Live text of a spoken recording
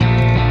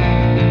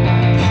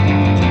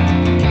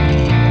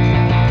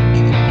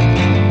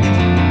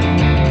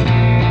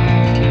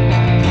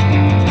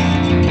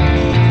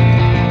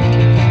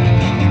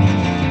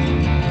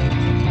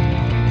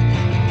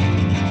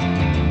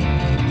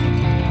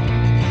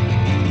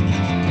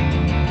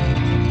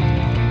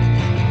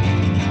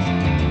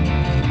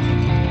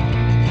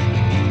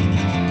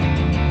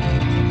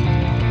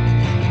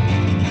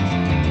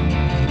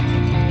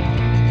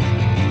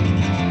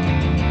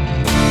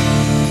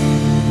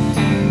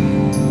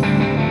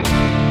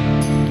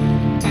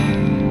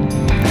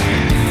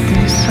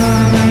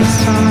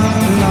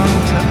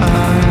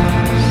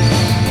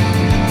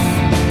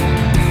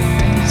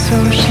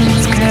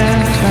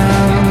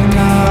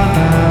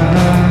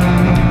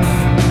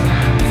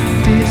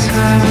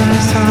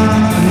silence all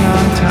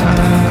belong to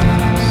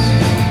us.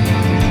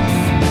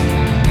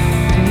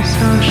 These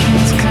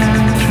oceans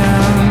can't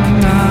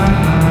drown our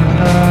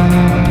love.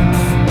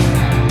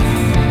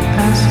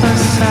 As I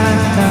sat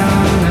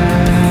down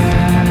there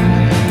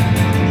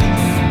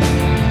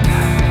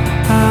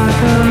by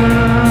the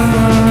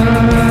world,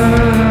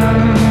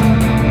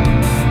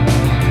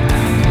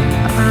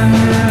 I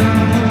knew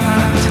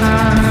our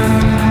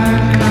time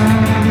had come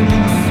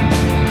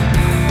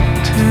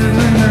to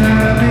an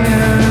early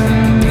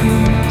end,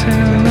 to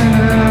an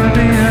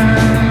early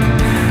end.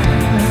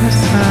 As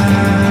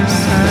I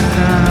sat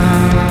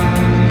down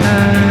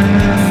there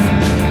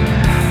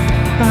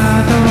by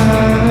the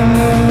world,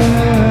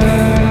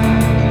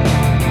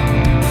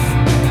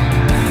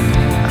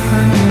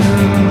 I knew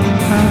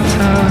our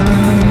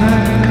time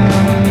had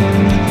come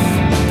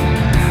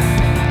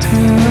to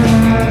an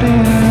early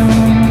end,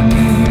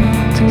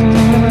 to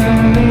an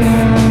early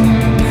end.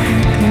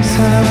 These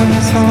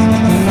heavens all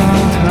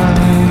belong to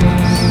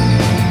us.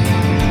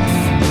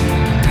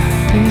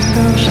 These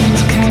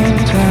oceans can't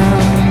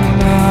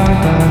drown our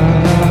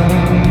love.